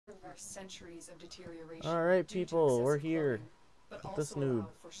are centuries of deterioration. Alright, Due to people, we're excessive here. cloning, but With this also noob. allow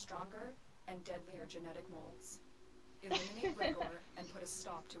for stronger and deadlier genetic molds. Eliminate Regor and put a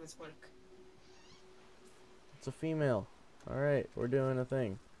stop to his work. It's a female. Alright, we're doing a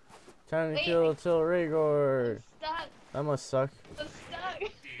thing. Time to Wait, kill Tyl Regor. I'm stuck. That must suck. I'm stuck.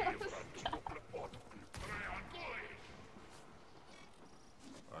 I'm stuck.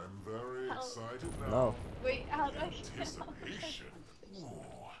 I'm very Help. excited now. No. Wait, how do I get out? Anticipation. Ooh,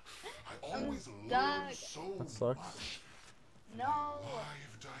 I I'm always stuck. learn so That sucks. much. No.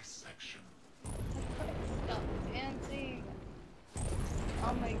 Live dissection. Stop dancing.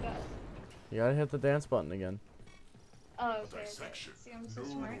 Oh my god. You gotta hit the dance button again. Oh, okay. Dissection. See, I'm so No,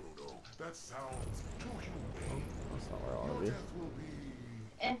 smart. no, no. That sounds too humane. That's not where I Your wanna be. death will be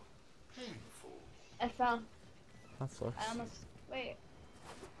Eh, painful. I fell. That sucks. I almost. Wait.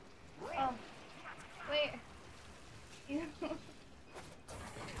 Oh. Wait. You.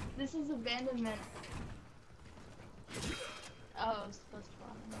 This is abandonment. Oh, I was supposed to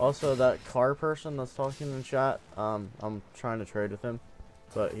fall. Also, that car person that's talking in chat, I'm trying to trade with him,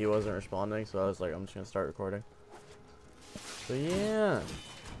 but he wasn't responding, so I was like, I'm just gonna start recording. So yeah,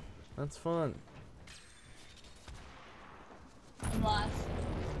 that's fun. I'm lost.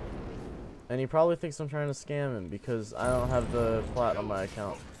 And he probably thinks I'm trying to scam him because I don't have the plat on my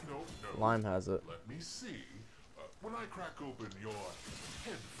account. No, no. Lime has it. Let me see. When I crack open your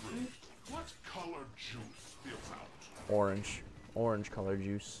head fruit, what color juice spills out? Orange. Orange color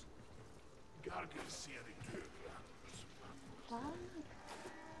juice. Gotta get a see anything. What?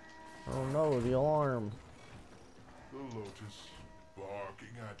 Oh no, the alarm. The lotus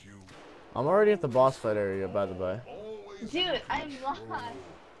barking at you. I'm already at the boss fight area, by the way. Always Dude, I'm lost.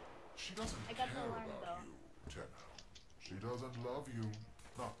 She doesn't I got the care alarm, about though. you, Tenno. She doesn't love you.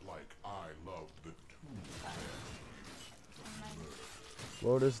 Not like I love the two men.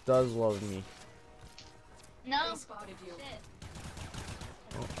 Lotus does love me. No. They spotted you.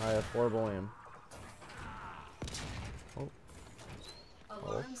 Shit. Oh, I have horrible aim. Oh,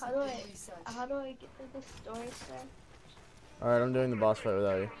 Alarms How have do been I? reset. How do I get to the store, sir? alright, I'm doing the boss fight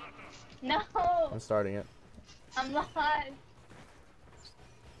without you. No. I'm starting it. I'm lost. Oh,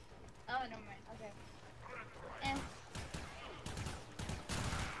 never mind. Okay. Eh.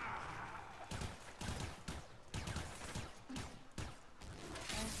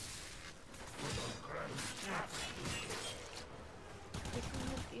 This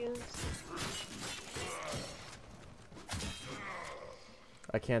is abuse.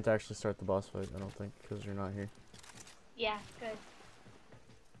 I can't actually start the boss fight, I don't think, because you're not here. Yeah, good.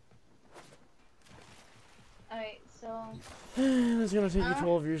 Alright, so It's gonna take you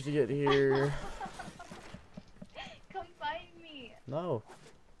 12 years to get here. come find me. No,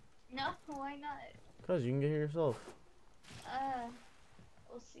 No, why not? because you can get here yourself.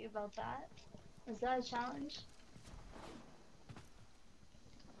 We'll see about that. Is that a challenge?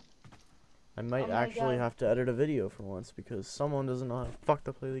 I might Oh my actually God. have to edit a video for once because someone doesn't know how to fuck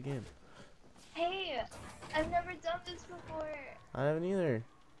to play the game. Hey, I've never done this before. I haven't either,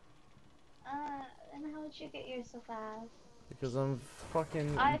 And how would you get here so fast? because I'm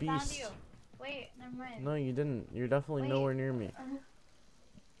fucking I beast. found you. Wait, never mind. No, you didn't. You're definitely Wait. nowhere near me.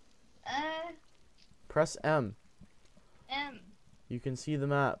 Uh, Press M. M. You can see the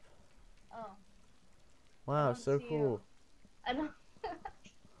map. Oh, Wow, don't so see cool. you. I don't.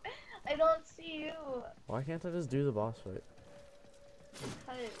 I don't see you. Why can't I just do the boss fight?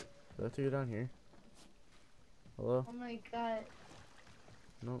 Cut. Do I have to go down here? Hello? Oh my god.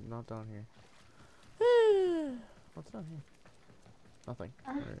 Nope, not down here. What's down here? Nothing.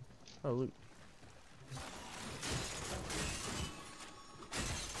 Alright. Oh, loot.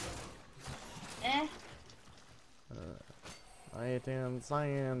 Eh. I am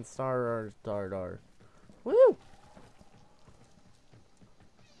science star. Woo!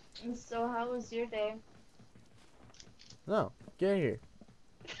 And so, how was your day? No, get here.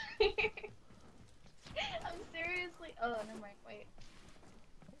 I'm seriously. Oh, never mind. Wait.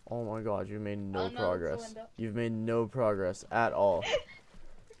 Oh my god, you've made no Oh, no, it's a progress. window. You've made no progress at all.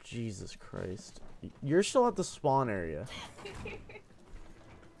 Jesus Christ. You're still at the spawn area.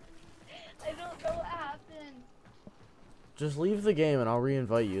 I don't know what happened. Just leave the game and I'll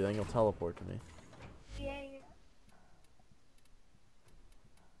re-invite you, then you'll teleport to me. Yay.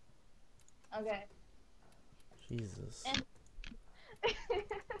 Okay. Jesus. And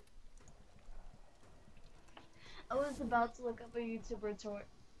I was about to look up a YouTuber tour.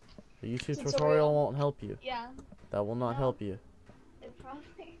 The YouTube Tutorial. tutorial won't help you. Yeah, That will not No. help you. it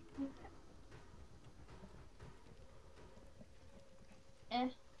probably. Eh,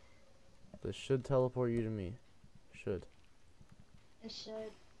 This should teleport you to me. Should. it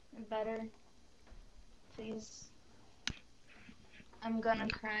should. Better. Please. I'm gonna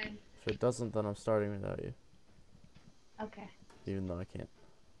cry. If it doesn't, then I'm starting without you. Okay. Even though I can't.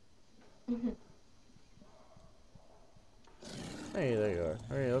 Hey, there you are.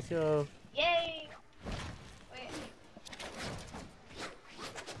 Alright, let's go. Yay! Wait.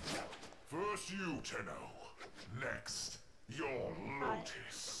 First you, Tenno. Next, your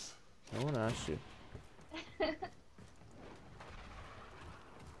Lotus. No one asked you. Where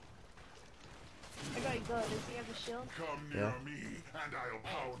do I go? Does he have a shield? Come near me, and I'll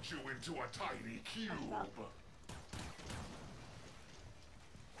pound you into a tiny cube.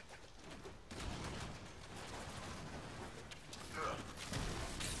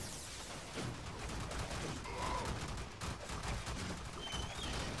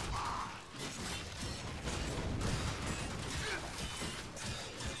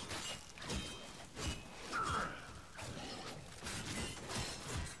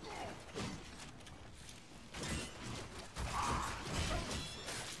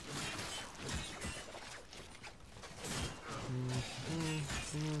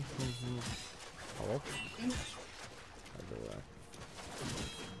 Hello? Everywhere.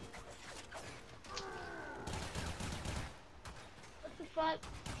 What the fuck?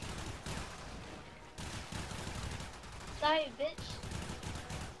 Die, bitch.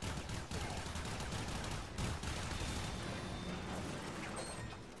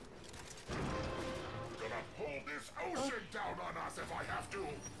 Gonna pull this ocean down on us if I have to.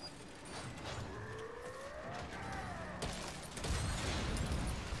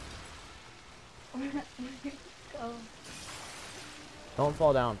 Go. Don't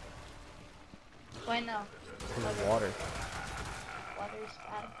fall down. Why no? In the water. Water's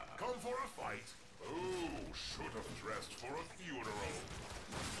bad. Come for a fight? Oh, should have dressed for a funeral.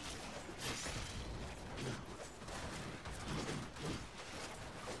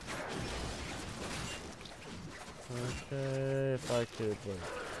 Okay, if I could, like,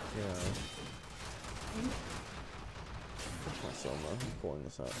 you know. Push myself, man. I'm pulling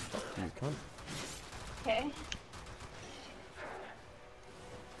this out. Fuck you, cunt. Okay.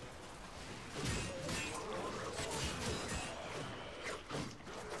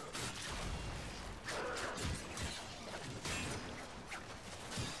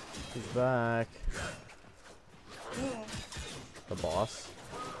 He's back. Ooh. The boss.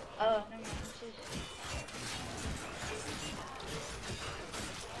 Oh, never mind.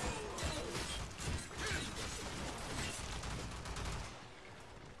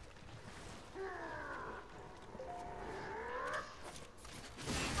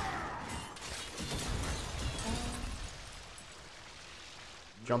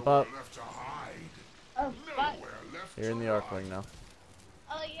 Jump up. Nowhere left to hide. Oh, fuck. Nowhere left You're in to the arc run. ring now.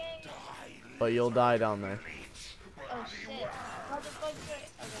 Oh, yay. But you'll die down there. Oh, shit. Motherfucker. Okay.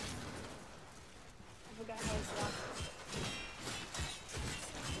 I forgot how it's done.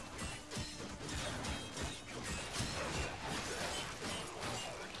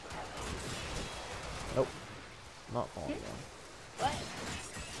 Nope. Not falling down. What?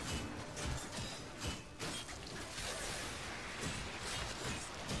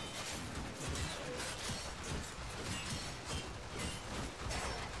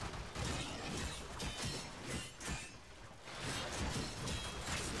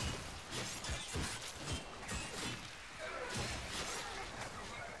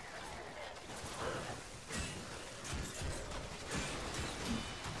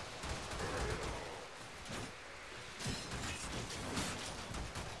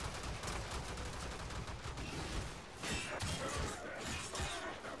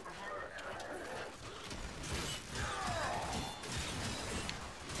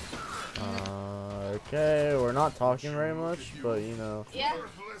 Okay, we're not talking very much, but you know. Yeah.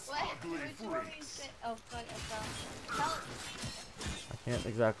 Worthless, What? ugly Which one freaks. is it? Oh, fuck. I fell. Help. I can't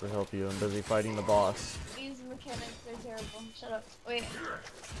exactly help you. I'm busy fighting the boss. These mechanics are terrible. Shut up. Wait.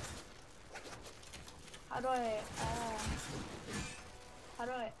 How do I,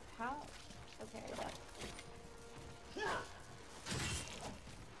 how? Okay, I got it.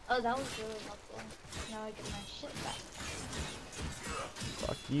 Oh, that was really helpful. Now I get my shit back.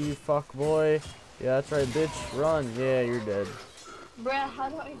 Fuck you, fuck boy. Yeah, that's right, bitch. Run. Yeah, you're dead. Bruh, how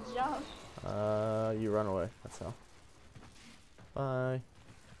do I jump? You run away. That's how. Bye.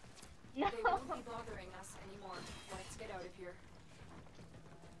 No. They won't be bothering us anymore. Let's get out of here.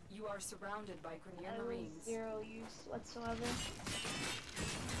 You are surrounded by Grineer That was Marines. zero use whatsoever.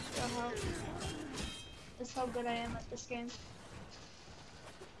 So how? That's how good I am at this game.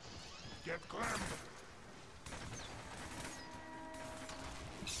 Get clammed.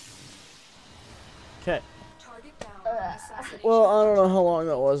 Okay. Target Target down. Assassination. Well, I don't know how long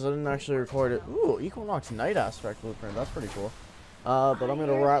that was. I didn't actually record it. Ooh, Equinox Night Aspect Blueprint. That's pretty cool. But I'm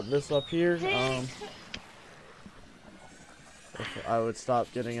gonna wrap this up here. If I would stop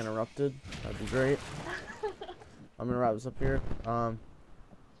getting interrupted, that'd be great. I'm gonna wrap this up here. Don't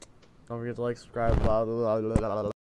forget to like, subscribe, blah, blah, blah, blah, blah.